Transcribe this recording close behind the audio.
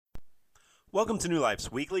Welcome to New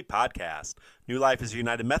Life's weekly podcast. New Life is a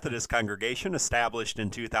United Methodist congregation established in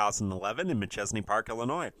 2011 in Machesney Park,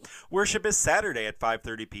 Illinois. Worship is Saturday at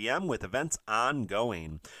 5:30 p.m. with events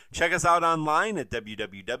ongoing. Check us out online at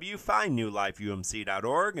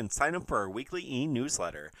www.findnewlifeumc.org and sign up for our weekly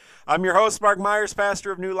e-newsletter. I'm your host, Mark Myers,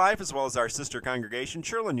 pastor of New Life, as well as our sister congregation,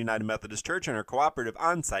 Sherland United Methodist Church, and our cooperative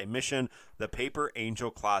on-site mission, the Paper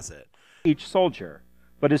Angel Closet. Each soldier,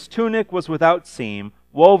 but his tunic was without seam,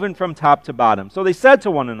 woven from top to bottom. So they said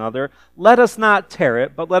to one another, "Let us not tear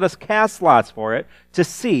it, but let us cast lots for it, to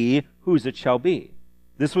see whose it shall be."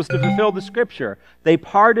 This was to fulfill the scripture. They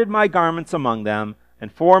parted my garments among them,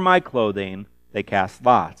 and for my clothing they cast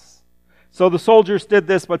lots. So the soldiers did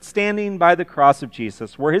this, but standing by the cross of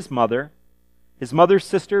Jesus were his mother's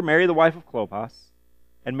sister, Mary the wife of Clopas,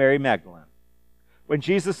 and Mary Magdalene. When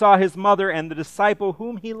Jesus saw his mother and the disciple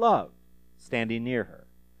whom he loved standing near her,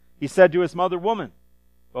 he said to his mother, "Woman,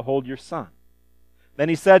 behold your son." Then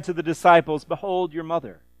he said to the disciples, "Behold your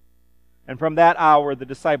mother." And from that hour the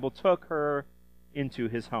disciple took her into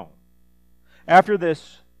his home. After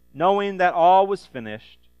this, knowing that all was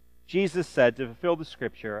finished, Jesus said, to fulfill the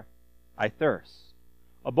scripture, "I thirst."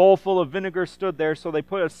 A bowl full of vinegar stood there, so they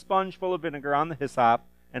put a sponge full of vinegar on the hyssop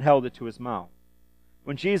and held it to his mouth.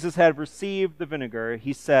 When Jesus had received the vinegar,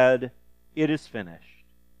 he said, "It is finished."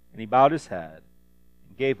 And he bowed his head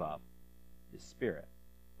and gave up his spirit.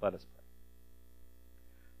 Let us pray.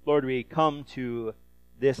 Lord, we come to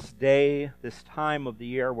this day, this time of the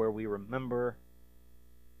year where we remember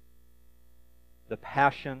the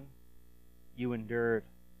passion you endured,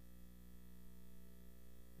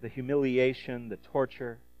 the humiliation, the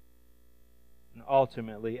torture, and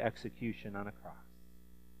ultimately execution on a cross.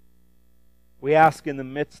 We ask in the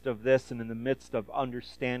midst of this and in the midst of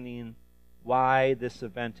understanding why this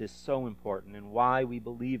event is so important and why we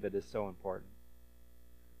believe it is so important,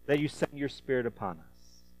 that you send your Spirit upon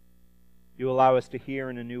us. You allow us to hear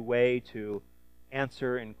in a new way, to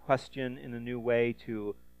answer and question in a new way,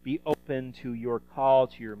 to be open to your call,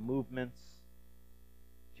 to your movements,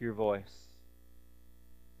 to your voice,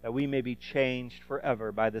 that we may be changed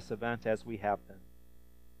forever by this event as we have been,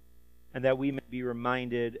 and that we may be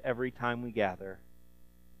reminded every time we gather,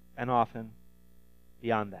 and often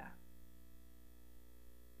beyond that,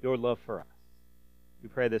 your love for us. We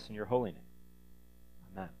pray this in your holy name.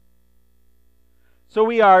 Amen. So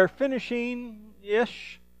we are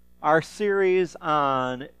finishing-ish our series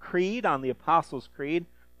on Creed, on the Apostles' Creed.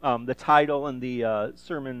 The title and the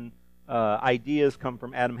sermon ideas come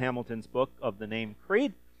from Adam Hamilton's book of the name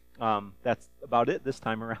Creed. That's about it this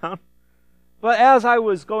time around. But as I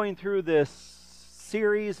was going through this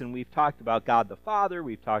series, and we've talked about God the Father,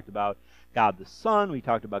 we've talked about God the Son, we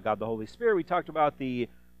talked about God the Holy Spirit, we talked about the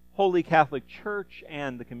Holy Catholic Church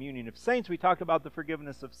and the communion of saints, we talked about the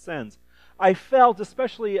forgiveness of sins. I felt,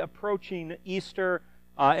 especially approaching Easter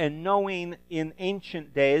and knowing in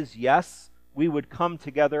ancient days, yes, we would come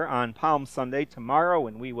together on Palm Sunday tomorrow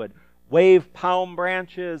and we would wave palm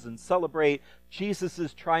branches and celebrate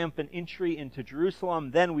Jesus' triumphant entry into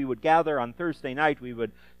Jerusalem. Then we would gather on Thursday night, we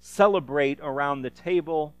would celebrate around the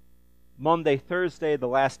table. Monday, Thursday, the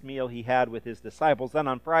last meal he had with his disciples. Then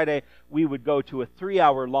on Friday, we would go to a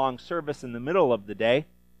 3-hour-long service in the middle of the day.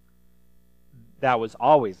 That was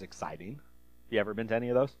always exciting. You ever been to any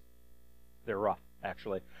of those? They're rough,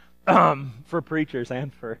 actually, for preachers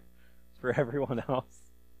and for everyone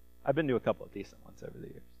else. I've been to a couple of decent ones over the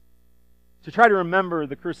years. To try to remember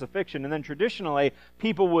the crucifixion, and then traditionally,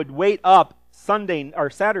 people would wait up Sunday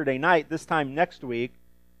or Saturday night, this time next week,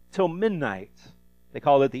 till midnight. They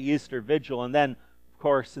called it the Easter Vigil, and then, of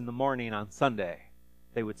course, in the morning on Sunday,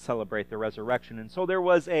 they would celebrate the resurrection. And so there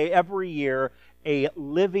was every year a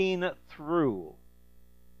living through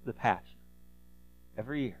the Passion.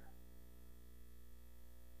 Every year.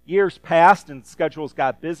 Years passed, and schedules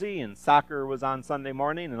got busy, and soccer was on Sunday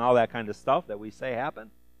morning, and all that kind of stuff that we say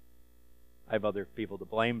happened. I have other people to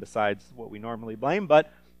blame besides what we normally blame, but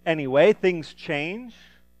anyway, things change,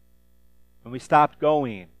 and we stopped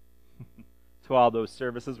going to all those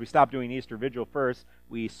services. We stopped doing Easter Vigil first.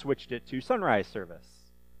 We switched it to sunrise service.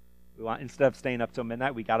 Instead of staying up till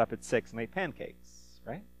midnight, we got up at 6 and ate pancakes,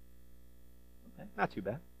 right? Okay, not too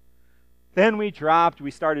bad. Then we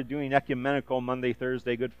started doing ecumenical Monday,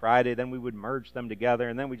 Thursday, Good Friday. Then we would merge them together,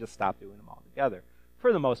 and then we just stopped doing them all together.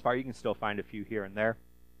 For the most part, you can still find a few here and there.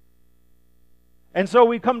 And so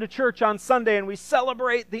we come to church on Sunday and we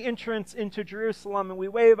celebrate the entrance into Jerusalem and we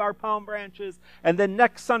wave our palm branches. And then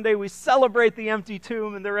next Sunday we celebrate the empty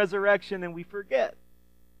tomb and the resurrection, and we forget.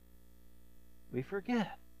 We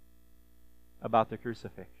forget about the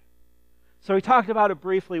crucifixion. So we talked about it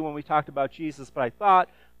briefly when we talked about Jesus, but I thought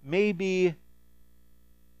maybe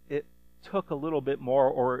it took a little bit more,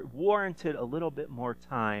 or it warranted a little bit more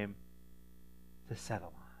time to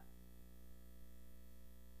settle on.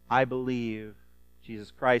 I believe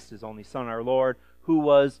Jesus Christ, His only Son, our Lord, who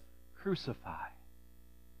was crucified.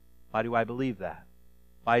 Why do I believe that?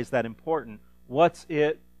 Why is that important? What's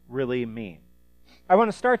it really mean? I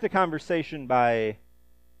want to start the conversation by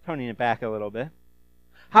toning it back a little bit.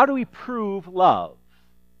 How do we prove love?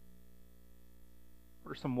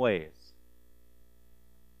 What are some ways?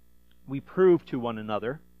 We prove to one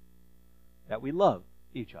another that we love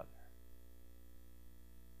each other.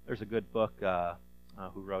 There's a good book,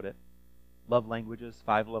 who wrote it? Love Languages,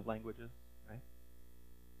 5 Love Languages, right?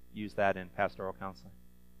 Use that in pastoral counseling,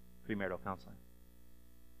 premarital counseling.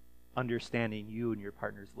 Understanding you and your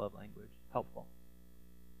partner's love language, helpful.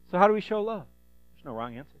 So how do we show love? There's no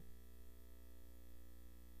wrong answer.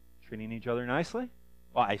 Treating each other nicely?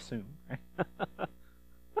 Well, I assume, right?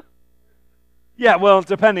 Yeah, well,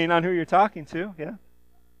 depending on who you're talking to, yeah.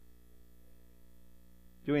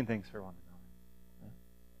 Doing things for one another. Yeah.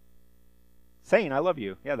 Saying, I love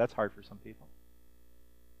you. Yeah, that's hard for some people.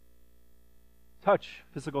 Touch,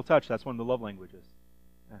 physical touch, that's one of the love languages.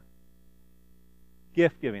 Yeah.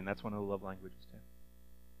 Gift giving, that's one of the love languages too.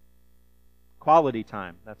 Quality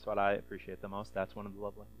time, that's what I appreciate the most. That's one of the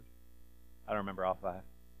love languages. I don't remember all 5.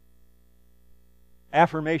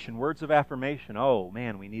 Affirmation, words of affirmation. Oh,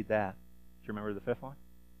 man, we need that. Do you remember the 5th one?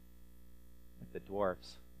 Like the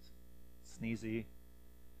dwarfs. Sneezy.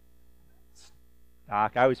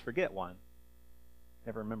 Doc. I always forget one.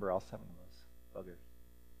 Never remember all 7 of those buggers.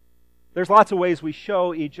 There's lots of ways we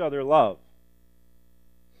show each other love.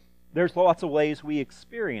 There's lots of ways we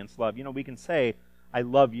experience love. You know, we can say, I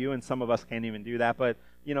love you, and some of us can't even do that. But,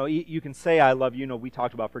 you know, you can say, I love you. You know, we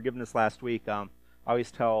talked about forgiveness last week. I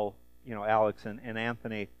always tell, you know, Alex and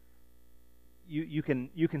Anthony, you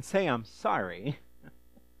can say, I'm sorry,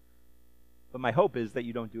 but my hope is that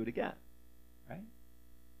you don't do it again, right?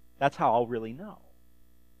 That's how I'll really know.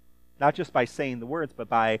 Not just by saying the words, but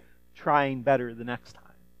by trying better the next time.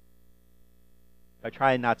 By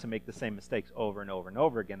trying not to make the same mistakes over and over and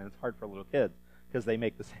over again. And it's hard for little kids because they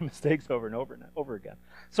make the same mistakes over and over again.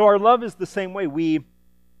 So our love is the same way. We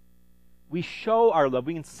show our love.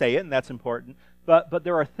 We can say it, and that's important. But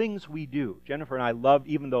there are things we do. Jennifer and I love,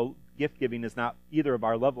 even though gift giving is not either of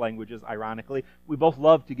our love languages, ironically, we both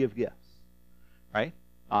love to give gifts, right?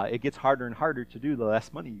 It gets harder and harder to do the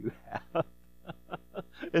less money you have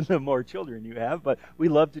and the more children you have, but we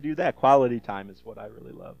love to do that. Quality time is what I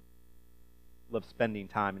really love. Love spending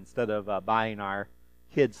time. Instead of buying our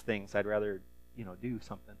kids things, I'd rather, you know, do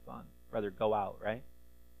something fun. Rather go out, right?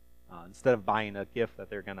 Instead of buying a gift that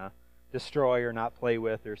they're going to destroy or not play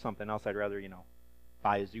with or something else, I'd rather, you know,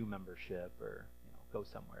 buy a zoo membership or, you know, go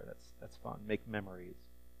somewhere that's fun, make memories.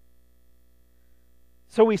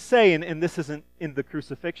 So we say, and this isn't in the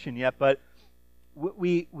crucifixion yet, but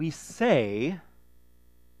we say,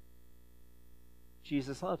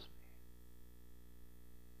 Jesus loves me.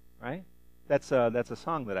 Right? That's a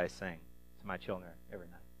song that I sing to my children every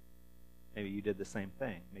night. Maybe you did the same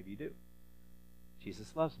thing. Maybe you do.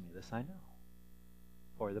 Jesus loves me, this I know.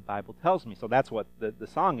 For the Bible tells me. So that's what the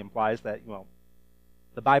song implies, that, well,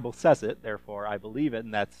 the Bible says it, therefore I believe it,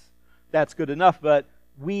 and that's good enough. But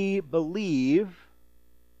we believe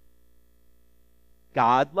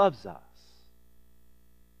God loves us.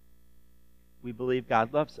 We believe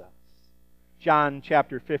God loves us. John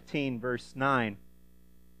chapter 15, verse 9.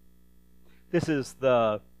 This is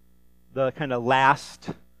the kind of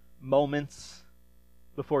last moments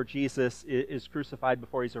before Jesus is crucified,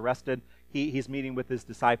 before he's arrested. He's meeting with his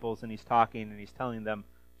disciples, and he's talking, and he's telling them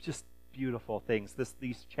just beautiful things.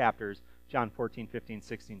 These chapters, John 14, 15,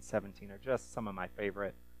 16, 17, are just some of my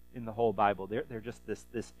favorite in the whole Bible. They're just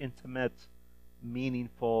this intimate,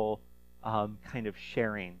 meaningful kind of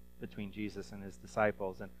sharing between Jesus and his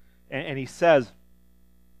disciples. And he says,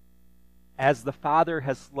 as the Father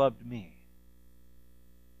has loved me,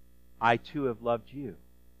 I too have loved you.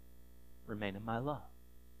 Remain in my love.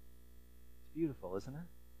 It's beautiful, isn't it?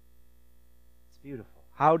 It's beautiful.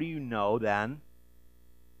 How do you know, then,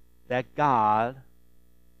 that God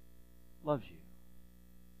loves you?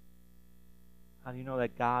 How do you know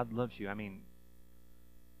that God loves you? I mean,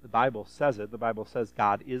 the Bible says it. The Bible says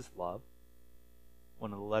God is love.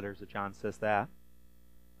 One of the letters of John says that.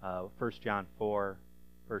 1 John 4,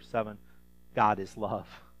 verse 7, God is love.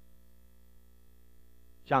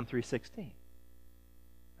 John 3:16,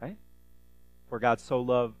 right? For God so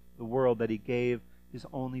loved the world that he gave his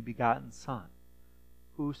only begotten Son.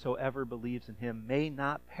 Whosoever believes in him may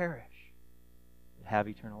not perish, but have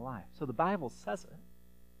eternal life. So the Bible says it.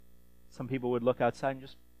 Some people would look outside and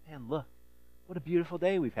just man, look, what a beautiful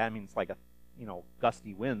day we've had. I mean, it's like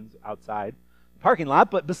gusty winds outside the parking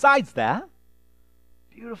lot, but besides that,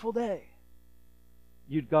 beautiful day.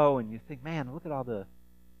 You'd go and you think, man, look at all the,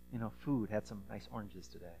 food. Had some nice oranges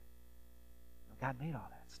today. God made all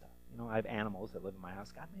that stuff. I have animals that live in my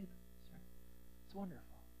house. God made them. It's wonderful.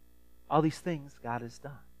 All these things God has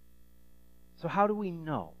done. So how do we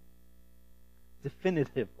know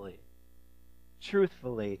definitively,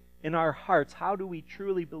 truthfully, in our hearts, how do we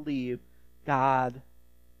truly believe God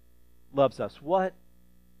loves us? What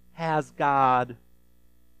has God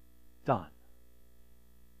done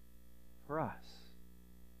for us?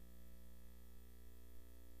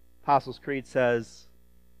 Apostles' Creed says,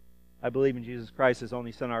 I believe in Jesus Christ, His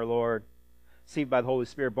only Son, our Lord, conceived by the Holy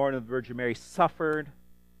Spirit, born of the Virgin Mary, suffered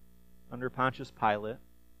under Pontius Pilate,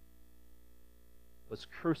 was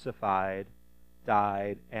crucified,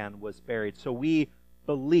 died, and was buried. So we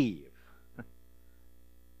believe.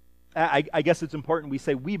 I guess it's important we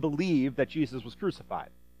say we believe that Jesus was crucified.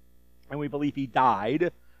 And we believe He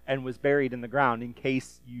died and was buried in the ground in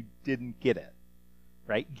case you didn't get it.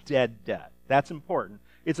 Right? Dead. That's important.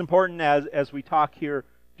 It's important as we talk here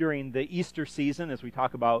during the Easter season, as we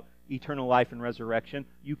talk about eternal life and resurrection.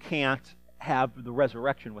 You can't have the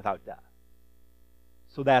resurrection without death.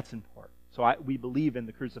 So that's important. So we believe in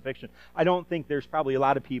the crucifixion. I don't think there's probably a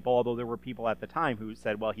lot of people, although there were people at the time who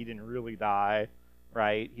said, well, He didn't really die,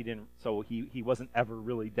 right? He wasn't ever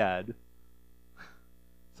really dead.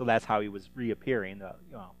 So that's how He was reappearing.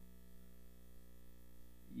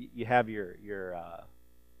 You have your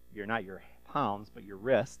not your palms, but your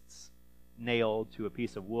wrists nailed to a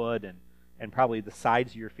piece of wood, and probably the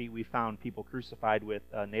sides of your feet. We found people crucified with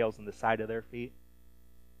nails in the side of their feet,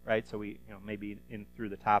 right? So we, maybe in through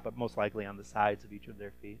the top, but most likely on the sides of each of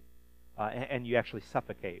their feet. And you actually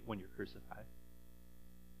suffocate when you're crucified.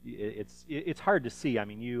 It's hard to see. I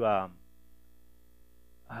mean, I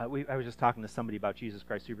was just talking to somebody about Jesus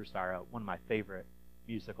Christ Superstar, one of my favorite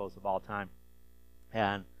musicals of all time,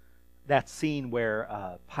 and that scene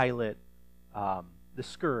where Pilate, the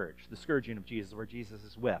scourging of Jesus, where Jesus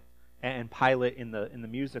is whipped, and Pilate in the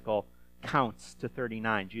musical counts to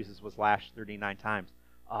 39. Jesus was lashed 39 times.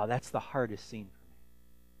 That's the hardest scene for me.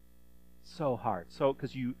 So hard. So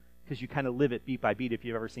because you kind of live it beat by beat. If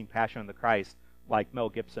you've ever seen Passion of the Christ, like Mel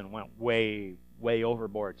Gibson went way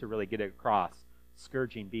overboard to really get it across.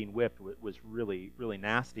 Scourging, being whipped was really, really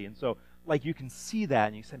nasty. And so, like, you can see that,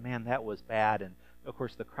 and you say, man, that was bad. And of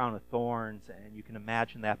course, the crown of thorns, and you can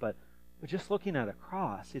imagine that. But just looking at a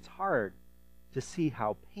cross, it's hard to see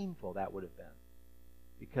how painful that would have been,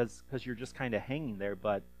 because you're just kind of hanging there.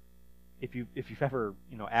 But if you've ever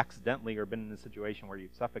accidentally or been in a situation where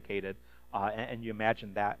you've suffocated, and you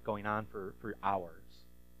imagine that going on for hours,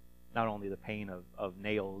 not only the pain of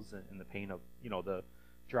nails and the pain of the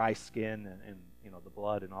dry skin and the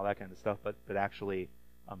blood and all that kind of stuff, but actually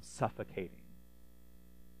suffocating.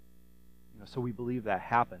 So we believe that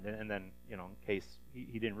happened, and then in case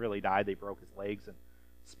he didn't really die, they broke his legs and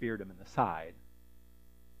speared him in the side.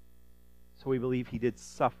 So we believe He did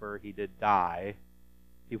suffer, He did die,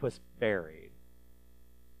 He was buried.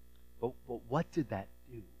 But what did that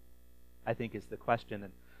do? I think is the question.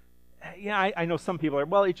 And I know some people are,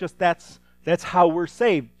 well, it's just that's how we're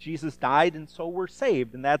saved. Jesus died, and so we're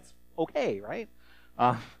saved, and that's okay, right?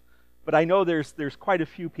 But I know there's quite a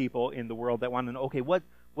few people in the world that want to know, okay,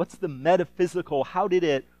 what's the metaphysical? How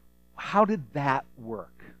did that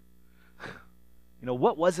work?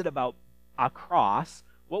 What was it about a cross?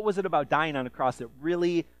 What was it about dying on a cross that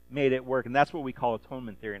really made it work? And that's what we call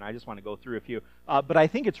atonement theory. And I just want to go through a few. But I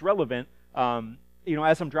think it's relevant.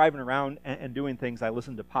 As I'm driving around and doing things, I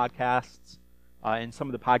listen to podcasts. And some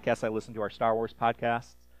of the podcasts I listen to are Star Wars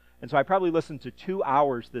podcasts. And so I probably listened to 2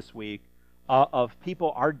 hours this week of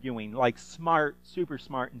people arguing, like smart, super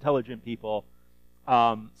smart, intelligent people,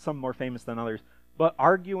 some more famous than others, but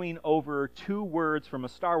arguing over 2 words from a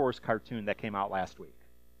Star Wars cartoon that came out last week.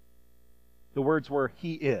 The words were,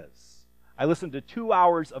 "He is." I listened to 2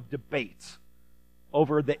 hours of debate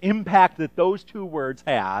over the impact that those 2 words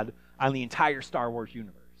had on the entire Star Wars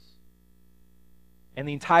universe. And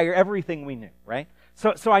the entire, everything we knew, right?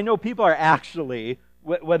 So I know people are actually,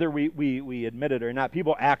 whether we admit it or not,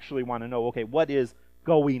 people actually want to know, okay, what is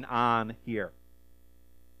going on here?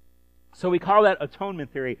 So we call that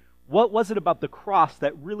atonement theory. What was it about the cross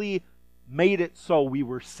that really made it so we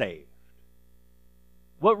were saved?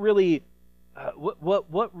 What really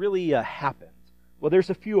happened? Well, there's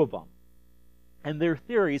a few of them. And they're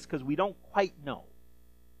theories because we don't quite know,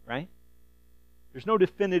 right? There's no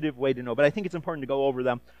definitive way to know, but I think it's important to go over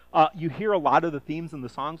them. You hear a lot of the themes in the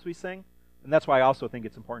songs we sing. And that's why I also think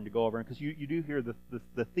it's important to go over, because you do hear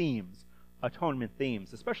the themes, atonement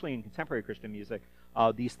themes, especially in contemporary Christian music.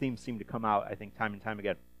 These themes seem to come out, I think, time and time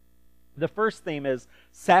again. The first theme is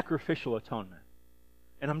sacrificial atonement.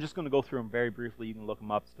 And I'm just going to go through them very briefly. You can look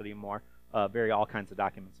them up, study them more. All kinds of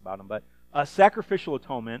documents about them. But sacrificial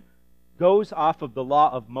atonement goes off of the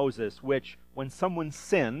law of Moses, which when someone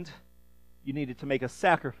sinned, you needed to make a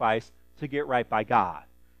sacrifice to get right by God.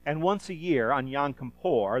 And once a year, on Yom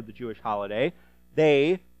Kippur, the Jewish holiday,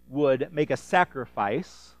 they would make a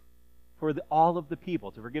sacrifice for all of the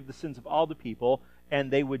people, to forgive the sins of all the people,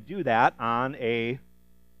 and they would do that on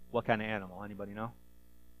what kind of animal? Anybody know?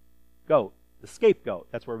 Goat. The scapegoat.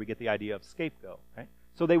 That's where we get the idea of scapegoat. Right?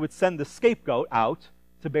 So they would send the scapegoat out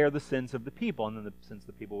to bear the sins of the people, and then the sins of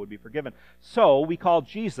the people would be forgiven. So we call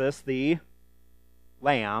Jesus the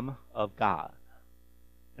Lamb of God.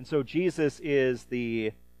 And so Jesus is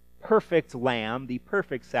the perfect lamb, the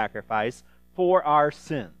perfect sacrifice for our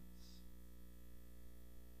sins.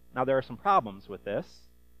 Now there are some problems with this.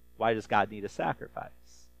 Why does God need a sacrifice?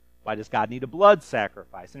 Why does God need a blood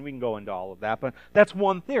sacrifice? And we can go into all of that, but that's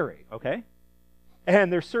one theory, okay?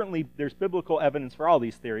 And there's biblical evidence for all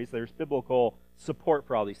these theories. There's biblical support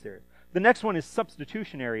for all these theories. The next one is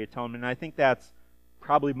substitutionary atonement, and I think that's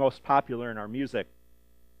probably most popular in our music.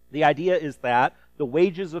 The idea is that the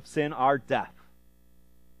wages of sin are death.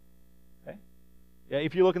 Okay?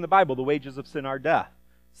 If you look in the Bible, the wages of sin are death.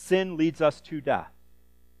 Sin leads us to death.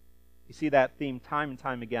 You see that theme time and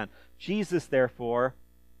time again. Jesus, therefore,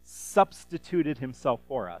 substituted himself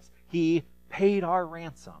for us. He paid our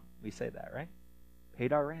ransom. We say that, right?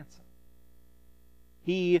 Paid our ransom.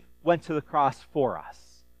 He went to the cross for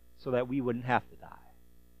us so that we wouldn't have to die.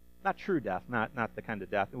 Not true death, not the kind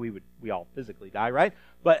of death that we all physically die, right?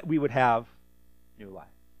 But we would have new life.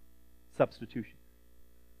 Substitution.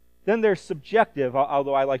 Then there's subjective,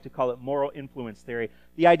 although I like to call it moral influence theory.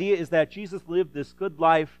 The idea is that Jesus lived this good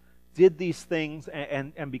life, did these things,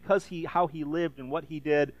 and because how he lived and what he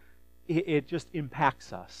did, it just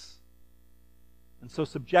impacts us. And so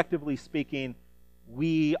subjectively speaking,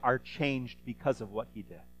 we are changed because of what he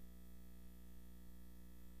did.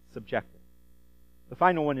 Subjective. The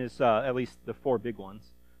final one is, at least the four big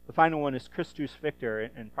ones, the final one is Christus Victor,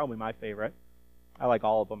 and probably my favorite. I like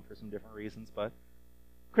all of them for some different reasons, but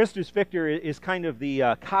Christus Victor is kind of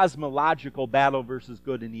the cosmological battle versus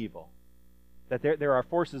good and evil. That there are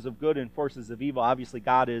forces of good and forces of evil. Obviously,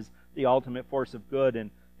 God is the ultimate force of good,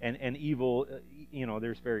 and evil,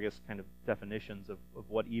 there's various kind of definitions of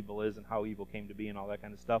what evil is and how evil came to be and all that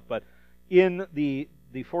kind of stuff. But in the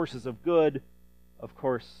forces of good, of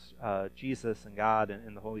course, Jesus and God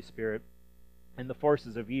and the Holy Spirit, and the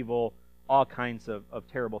forces of evil, all kinds of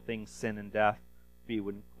terrible things, sin and death, be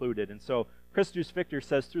included. And so Christus Victor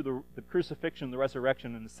says through the crucifixion, the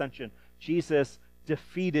resurrection, and ascension, Jesus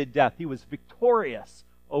defeated death. He was victorious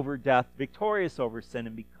over death, victorious over sin,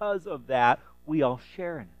 and because of that, we all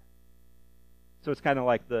share in it. So it's kind of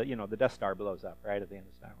like the Death Star blows up right at the end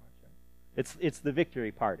of Star Wars. Right? It's the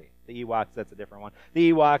victory party. The Ewoks, that's a different one.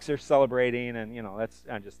 The Ewoks are celebrating, and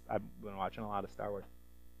I've been watching a lot of Star Wars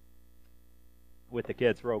with the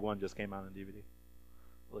kids. Rogue One just came out on DVD.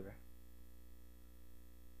 Blu-ray.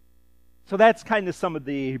 So that's kind of some of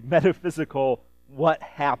the metaphysical what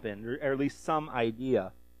happened, or at least some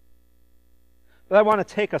idea. But I want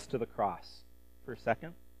to take us to the cross for a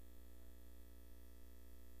second.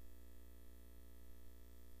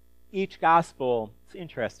 Each gospel, it's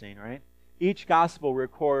interesting, right? Each gospel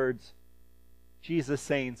records Jesus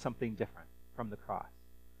saying something different from the cross.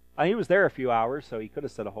 He was there a few hours, so he could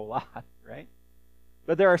have said a whole lot, right?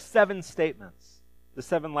 But there are 7 statements, the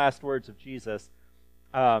 7 last words of Jesus.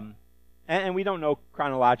 And we don't know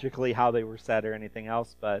chronologically how they were said or anything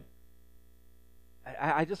else, but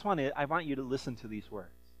I want you to listen to these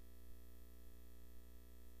words.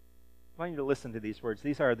 I want you to listen to these words.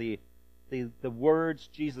 These are the words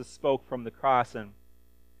Jesus spoke from the cross, and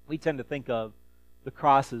we tend to think of the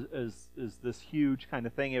cross as this huge kind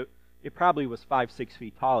of thing. It probably was 5-6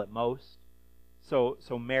 feet tall at most. So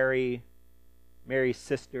Mary's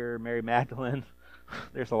sister, Mary Magdalene,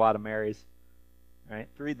 there's a lot of Marys. Right,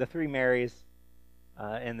 the three Marys,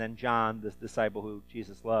 and then John, the disciple who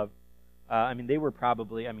Jesus loved. They were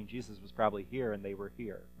probably. Jesus was probably here, and they were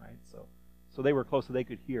here, right? So they were close, so they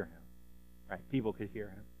could hear him, right? People could hear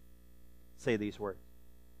him say these words.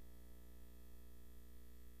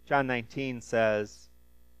 John 19 says,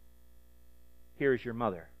 "Here is your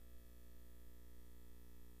mother."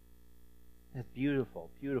 It's a beautiful,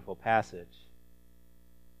 beautiful passage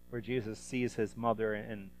where Jesus sees his mother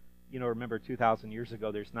and. Remember 2,000 years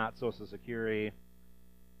ago, there's not Social Security,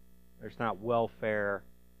 there's not welfare.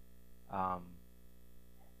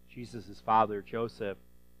 Jesus' father, Joseph,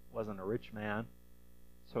 wasn't a rich man.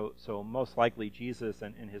 So most likely Jesus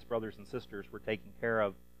and his brothers and sisters were taking care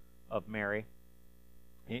of Mary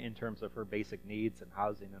in terms of her basic needs and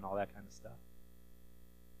housing and all that kind of stuff.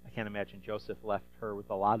 I can't imagine Joseph left her with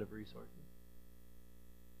a lot of resources.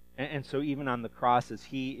 And so even on the cross, as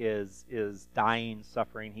he is dying,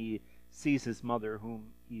 suffering, he sees his mother, whom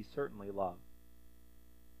he certainly loved.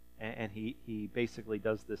 And he basically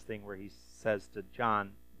does this thing where he says to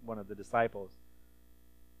John, one of the disciples,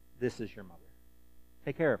 "This is your mother.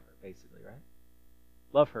 Take care of her," basically, right?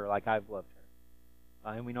 Love her like I've loved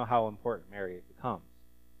her. And we know how important Mary becomes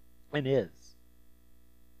and is.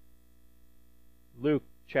 Luke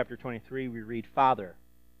chapter 23, we read, "Father,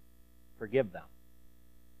 forgive them,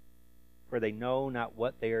 for they know not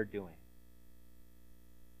what they are doing."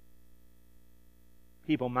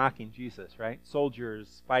 People mocking Jesus, right?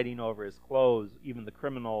 Soldiers fighting over his clothes, even the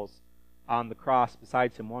criminals on the cross,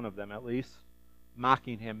 besides him, one of them at least,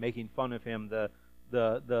 mocking him, making fun of him, the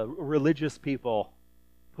religious people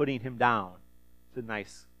putting him down. It's a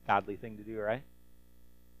nice, godly thing to do, right?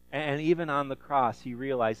 And even on the cross, he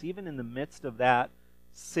realized, even in the midst of that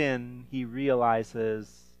sin, he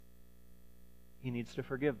realizes he needs to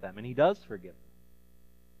forgive them, and he does forgive them.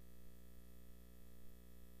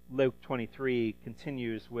 Luke 23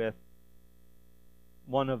 continues with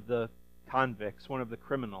one of the convicts, one of the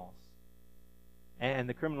criminals. And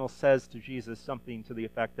the criminal says to Jesus something to the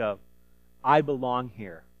effect of, "I belong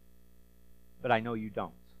here, but I know you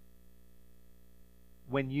don't.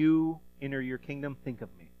 When you enter your kingdom, think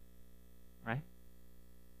of me." Right?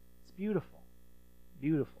 It's beautiful.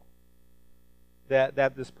 Beautiful.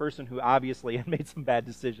 That this person who obviously had made some bad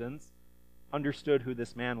decisions understood who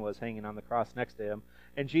this man was hanging on the cross next to him.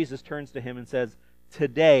 And Jesus turns to him and says,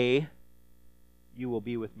 "Today you will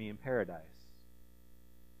be with me in paradise."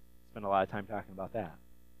 Spend a lot of time talking about that.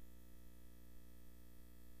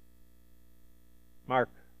 Mark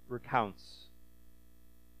recounts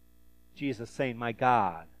Jesus saying, my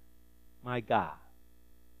God,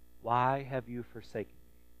 why have you forsaken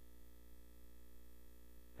me?"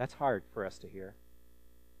 That's hard for us to hear.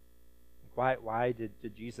 Why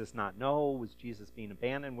did Jesus not know? Was Jesus being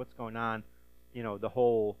abandoned? What's going on? The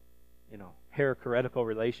whole, heretical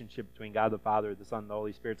relationship between God the Father, the Son, and the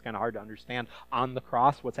Holy Spirit. It's kind of hard to understand on the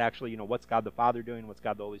cross what's actually, what's God the Father doing? What's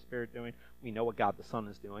God the Holy Spirit doing? We know what God the Son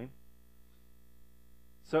is doing.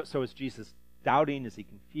 So is Jesus doubting? Is he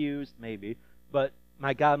confused? Maybe. But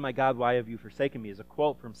my God, why have you forsaken me?" is a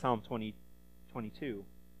quote from Psalm 22.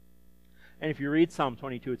 And if you read Psalm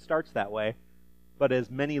 22, it starts that way. But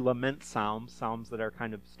as many lament psalms that are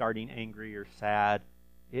kind of starting angry or sad,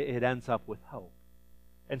 it ends up with hope.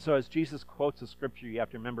 And so as Jesus quotes a scripture, you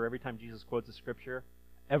have to remember every time Jesus quotes a scripture,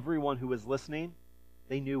 everyone who was listening,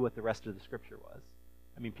 they knew what the rest of the scripture was.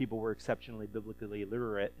 I mean, people were exceptionally biblically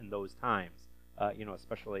literate in those times,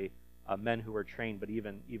 especially men who were trained, but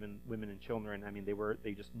even women and children. I mean,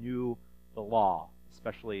 they just knew the law,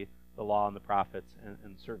 especially the law and the prophets,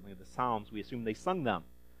 and certainly the Psalms. We assume they sung them.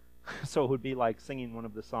 So it would be like singing one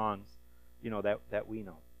of the songs, that we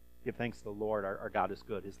know. Give thanks to the Lord, our God is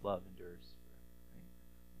good, his love endures.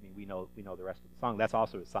 I mean, we know the rest of the song. That's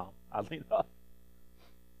also a psalm, oddly enough.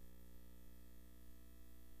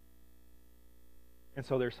 And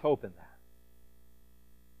so there's hope in that.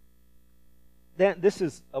 Then this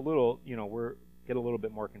is a little, we're get a little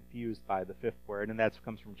bit more confused by the fifth word, and that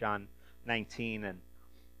comes from John 19, and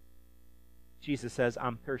Jesus says,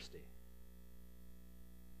 "I'm thirsty.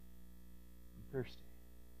 Thirsty."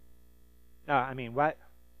 Now, I mean, why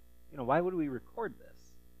would we record this?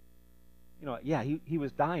 Yeah, he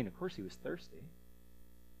was dying. Of course he was thirsty.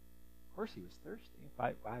 Of course he was thirsty.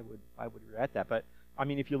 Why would we write that? But I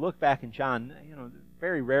mean, if you look back in John,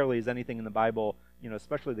 very rarely is anything in the Bible,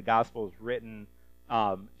 especially the Gospels, written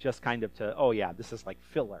just kind of to, oh yeah, this is like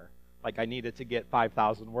filler. Like I needed to get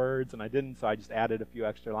 5,000 words and I didn't, so I just added a few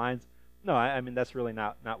extra lines. No, I mean that's really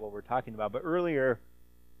not what we're talking about. But earlier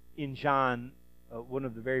in John, one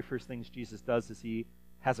of the very first things Jesus does is he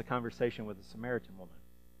has a conversation with a Samaritan woman.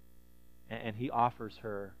 And he offers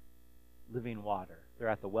her living water. They're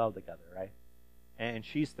at the well together, right? And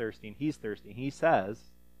she's thirsty and he's thirsty. And he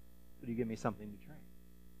says, "Would you give me something to drink?"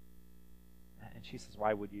 And she says,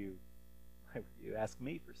 why would you ask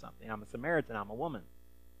me for something? I'm a Samaritan. I'm a woman.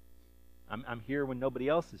 I'm here when nobody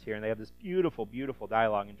else is here. And they have this beautiful, beautiful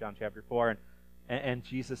dialogue in John chapter 4. And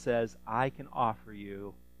Jesus says, "I can offer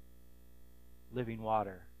you living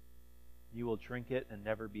water. You will drink it and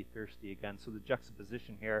never be thirsty again." So the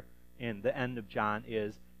juxtaposition here in the end of John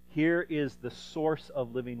is, here is the source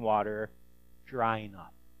of living water drying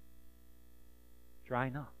up.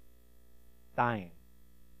 Drying up. dying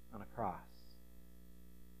on a cross.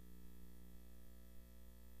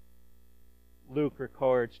 Luke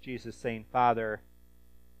records Jesus saying, Father,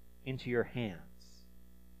 into your hands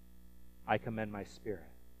I commend my spirit.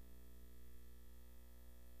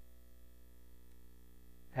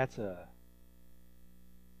 It's a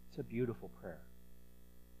beautiful prayer.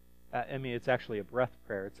 It's actually a breath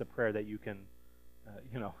prayer. It's a prayer that you can,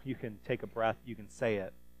 you can take a breath, you can say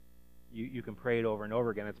it, you can pray it over and over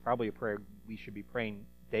again. It's probably a prayer we should be praying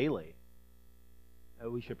daily.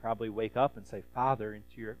 We should probably wake up and say, Father,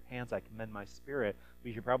 into your hands I commend my spirit.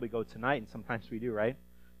 We should probably go tonight, and sometimes we do, right?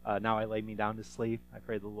 Now I lay me down to sleep. I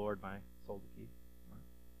pray the Lord my soul to keep.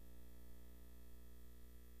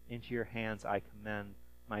 Into your hands I commend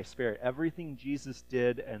my spirit. Everything Jesus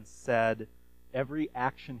did and said, every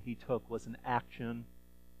action he took was an action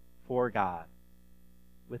for God,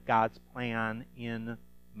 with God's plan in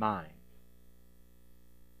mind.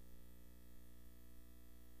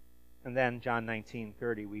 And then John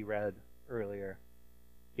 19:30 we read earlier,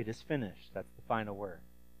 it is finished. That's the final word.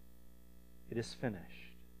 It is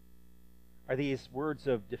finished. Are these words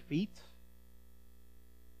of defeat?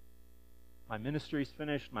 My ministry is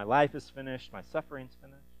finished, my life is finished, my suffering is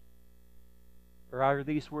finished? Or are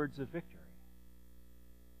these words of victory?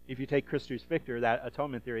 If you take Christus Victor, that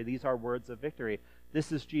atonement theory, these are words of victory.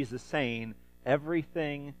 This is Jesus saying,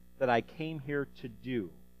 everything that I came here to do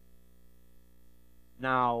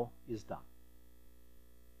now is done.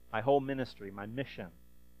 My whole ministry, my mission,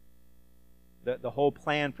 the whole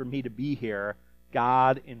plan for me to be here,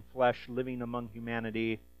 God in flesh living among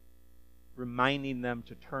humanity, reminding them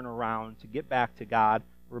to turn around, to get back to God,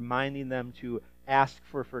 reminding them to ask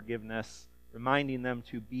for forgiveness, reminding them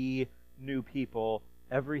to be new people.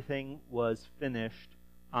 Everything was finished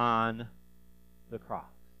on the cross.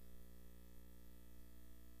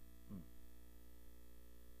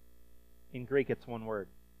 In Greek, it's one word.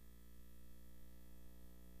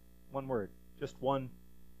 One word. Just one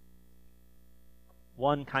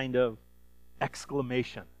kind of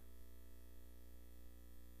exclamation.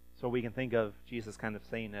 So we can think of Jesus kind of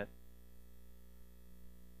saying it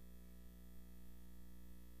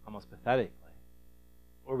almost pathetically.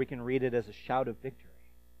 Or we can read it as a shout of victory.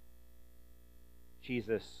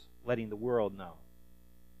 Jesus letting the world know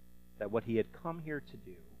that what he had come here to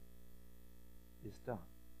do is done.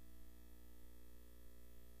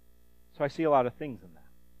 So I see a lot of things in that.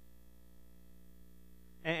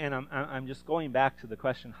 And I'm just going back to the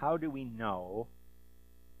question, how do we know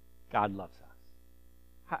God loves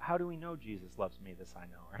us? How do we know Jesus loves me? This I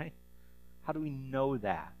know, right? How do we know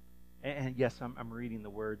that? And yes, I'm reading the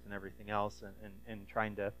words and everything else and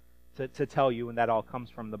trying to tell you, and that all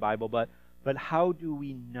comes from the Bible, but how do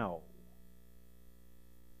we know?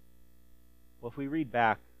 Well, if we read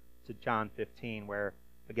back to John 15, where,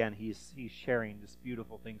 again, he's sharing just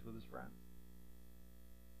beautiful things with his friends.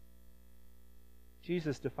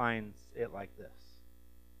 Jesus defines it like this.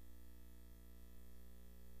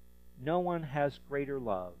 No one has greater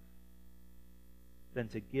love than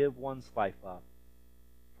to give one's life up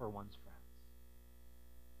for one's friends.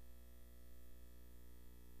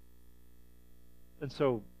 And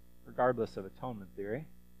so, regardless of atonement theory,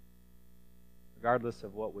 regardless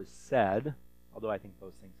of what was said, although I think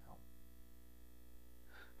those things help,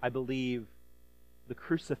 I believe the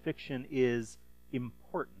crucifixion is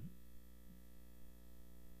important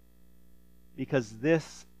because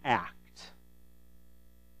this act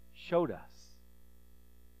showed us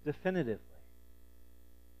definitively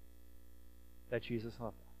that Jesus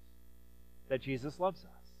loved us, that Jesus loves us.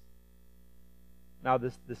 Now,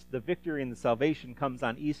 the victory and the salvation comes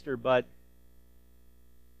on Easter, but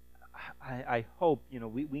I hope,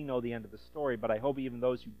 we know the end of the story, but I hope even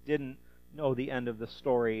those who didn't know the end of the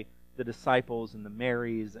story, the disciples and the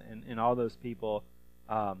Marys and all those people,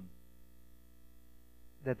 that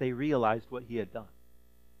they realized what he had done.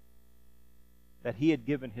 That he had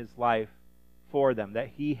given his life for them, that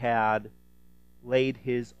he had laid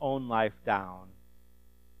his own life down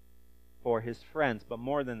for his friends. But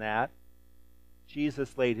more than that,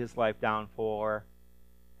 Jesus laid his life down for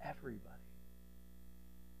everybody.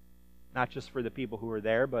 Not just for the people who were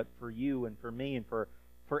there, but for you and for me and for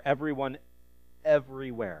everyone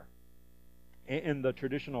everywhere. In the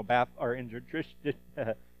traditional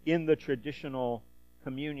in the traditional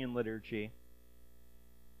communion liturgy,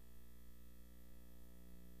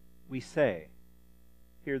 we say,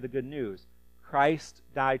 hear the good news, Christ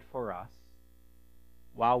died for us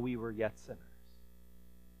while we were yet sinners.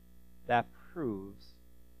 That proves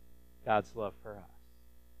God's love for us.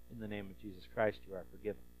 In the name of Jesus Christ, you are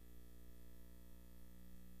forgiven.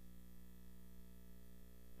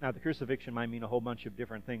 Now, the crucifixion might mean a whole bunch of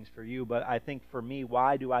different things for you, but I think for me,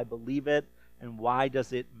 why do I believe it and why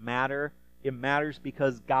does it matter? It matters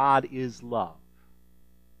because God is love.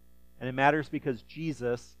 And it matters because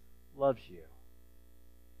Jesus loves you.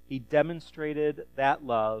 He demonstrated that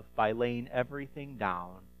love by laying everything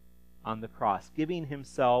down on the cross, giving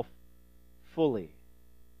himself fully.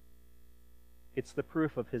 It's the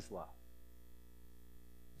proof of his love.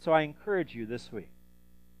 So I encourage you this week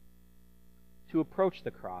to approach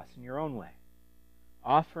the cross in your own way,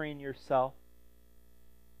 offering yourself,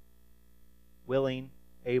 willing,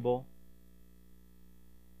 able,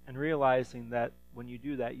 and realizing that when you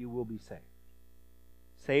do that, you will be saved.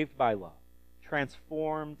 Saved by love,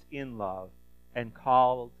 transformed in love, and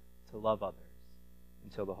called to love others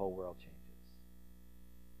until the whole world changes.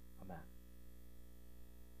 Amen.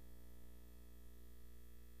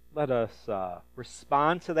 Let us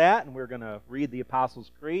respond to that, and we're going to read the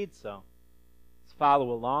Apostles' Creed, so let's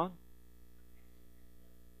follow along.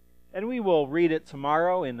 And we will read it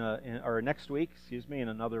tomorrow or next week, in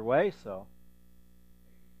another way. So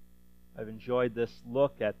I've enjoyed this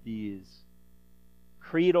look at these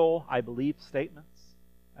creedal, I believe, statements.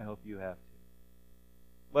 I hope you have too.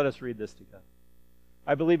 Let us read this together.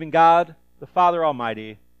 I believe in God, the Father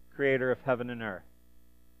Almighty, creator of heaven and earth.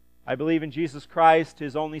 I believe in Jesus Christ,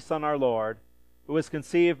 his only Son, our Lord, who was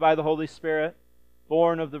conceived by the Holy Spirit,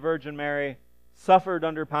 born of the Virgin Mary, suffered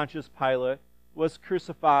under Pontius Pilate, was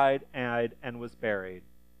crucified and was buried.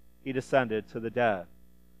 He descended to the dead.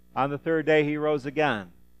 On the third day he rose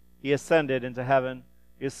again. He ascended into heaven.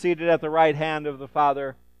 He is seated at the right hand of the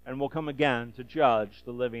Father and will come again to judge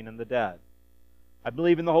the living and the dead. I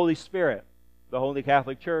believe in the Holy Spirit, the Holy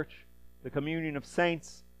Catholic Church, the communion of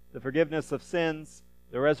saints, the forgiveness of sins,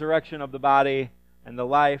 the resurrection of the body, and the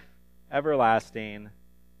life everlasting.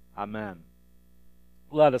 Amen.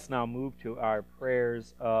 Let us now move to our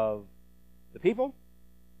prayers of the people.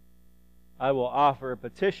 I will offer a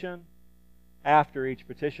petition. After each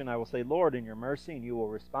petition, I will say, Lord, in your mercy, and you will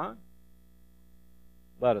respond.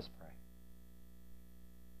 Let us pray.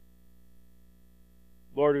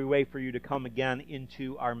 Lord, we wait for you to come again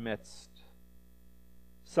into our midst.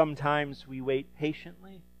 Sometimes we wait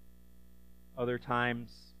patiently, other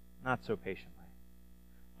times not so patiently.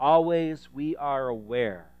 Always we are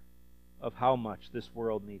aware of how much this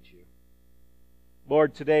world needs you.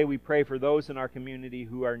 Lord, today we pray for those in our community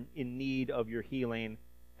who are in need of your healing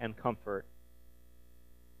and comfort.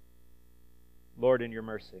 Lord, in your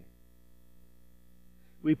mercy.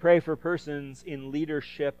 We pray for persons in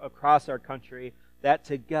leadership across our country that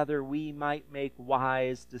together we might make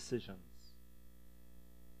wise decisions.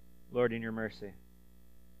 Lord, in your mercy.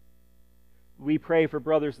 We pray for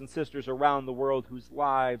brothers and sisters around the world whose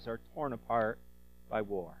lives are torn apart by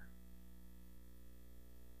war.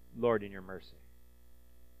 Lord, in your mercy.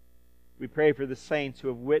 We pray for the saints who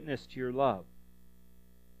have witnessed your love.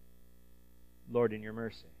 Lord, in your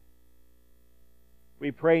mercy.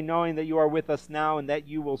 We pray knowing that you are with us now and that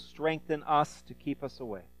you will strengthen us to keep us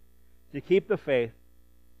awake, to keep the faith,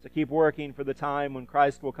 to keep working for the time when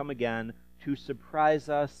Christ will come again to surprise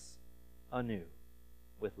us anew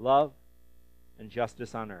with love and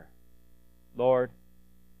justice on earth. Lord,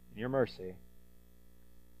 in your mercy.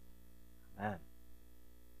 Amen.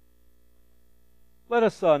 Let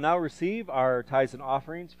us now receive our tithes and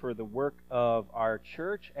offerings for the work of our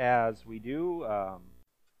church as we do.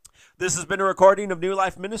 This has been a recording of New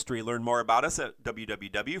Life Ministry. Learn more about us at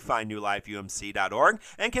www.findnewlifeumc.org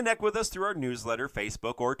and connect with us through our newsletter,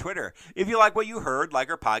 Facebook, or Twitter. If you like what you heard, like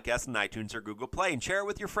our podcast on iTunes or Google Play and share it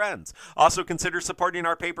with your friends. Also consider supporting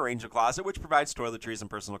our Paper Angel Closet, which provides toiletries and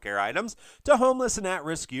personal care items to homeless and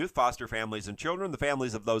at-risk youth, foster families and children, the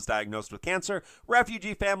families of those diagnosed with cancer,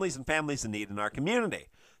 refugee families, and families in need in our community.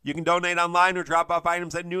 You can donate online or drop off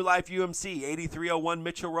items at New Life UMC, 8301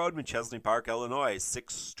 Mitchell Road, Machesney Park, Illinois,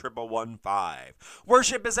 61115.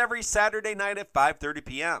 Worship is every Saturday night at 5:30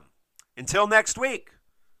 p.m. Until next week,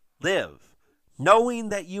 live knowing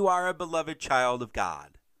that you are a beloved child of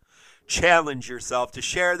God. Challenge yourself to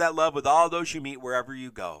share that love with all those you meet wherever you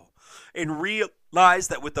go. And realize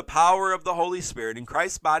that with the power of the Holy Spirit in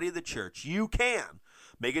Christ's body, the church, you can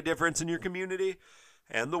make a difference in your community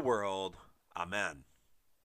and the world. Amen.